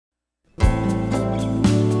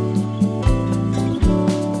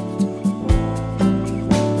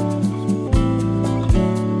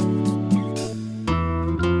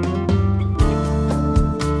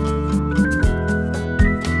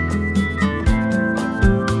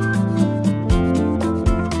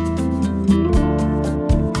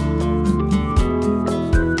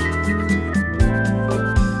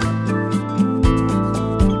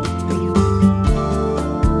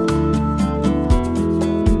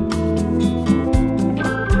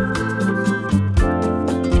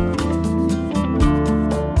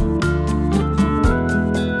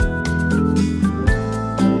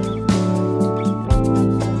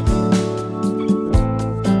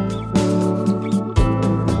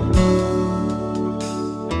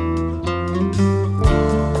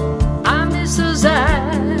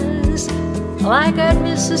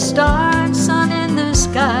miss the stars, sun in the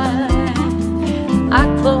sky. I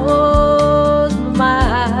close my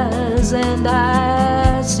eyes and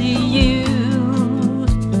I see you.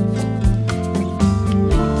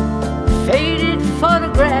 Faded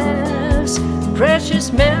photographs,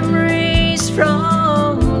 precious memories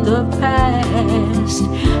from the past.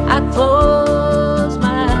 I close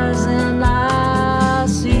my eyes and I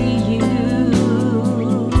see you.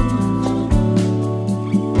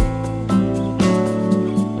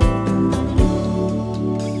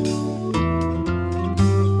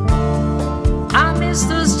 I miss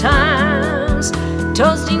those times,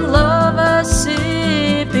 toasting lovers,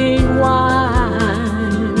 sipping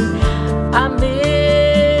wine. I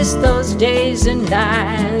miss those days and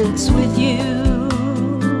nights with you.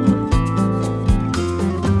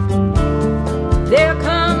 There'll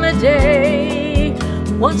come a day,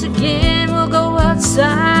 once again we'll go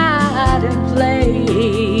outside and play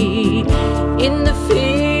in the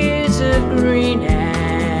fields of green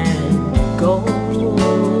and gold.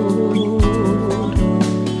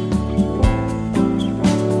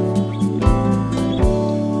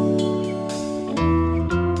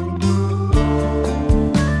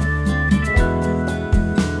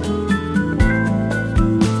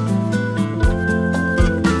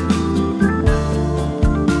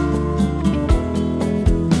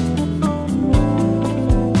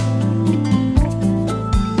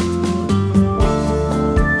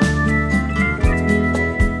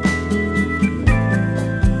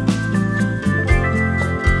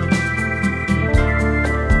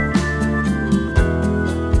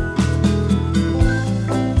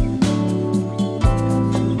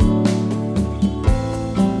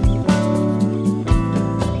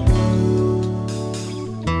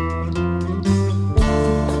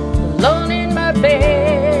 Alone in my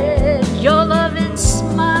bed, your loving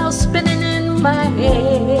smile spinning in my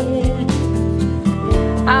head.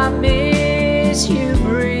 I miss you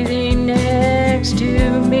breathing next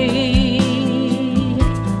to me.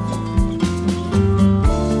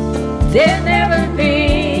 There'll never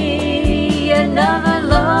be another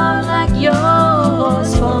love like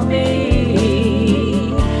yours for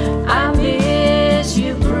me. I miss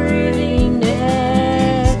you breathing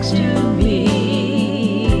next to me.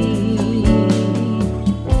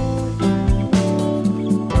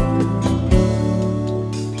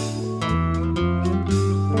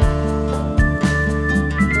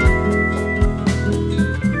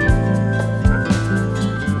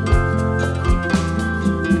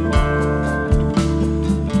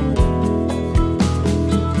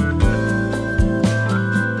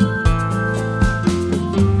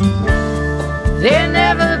 There'll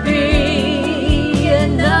never be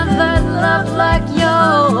another love like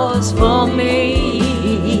yours for me.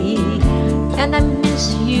 And I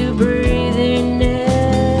miss you,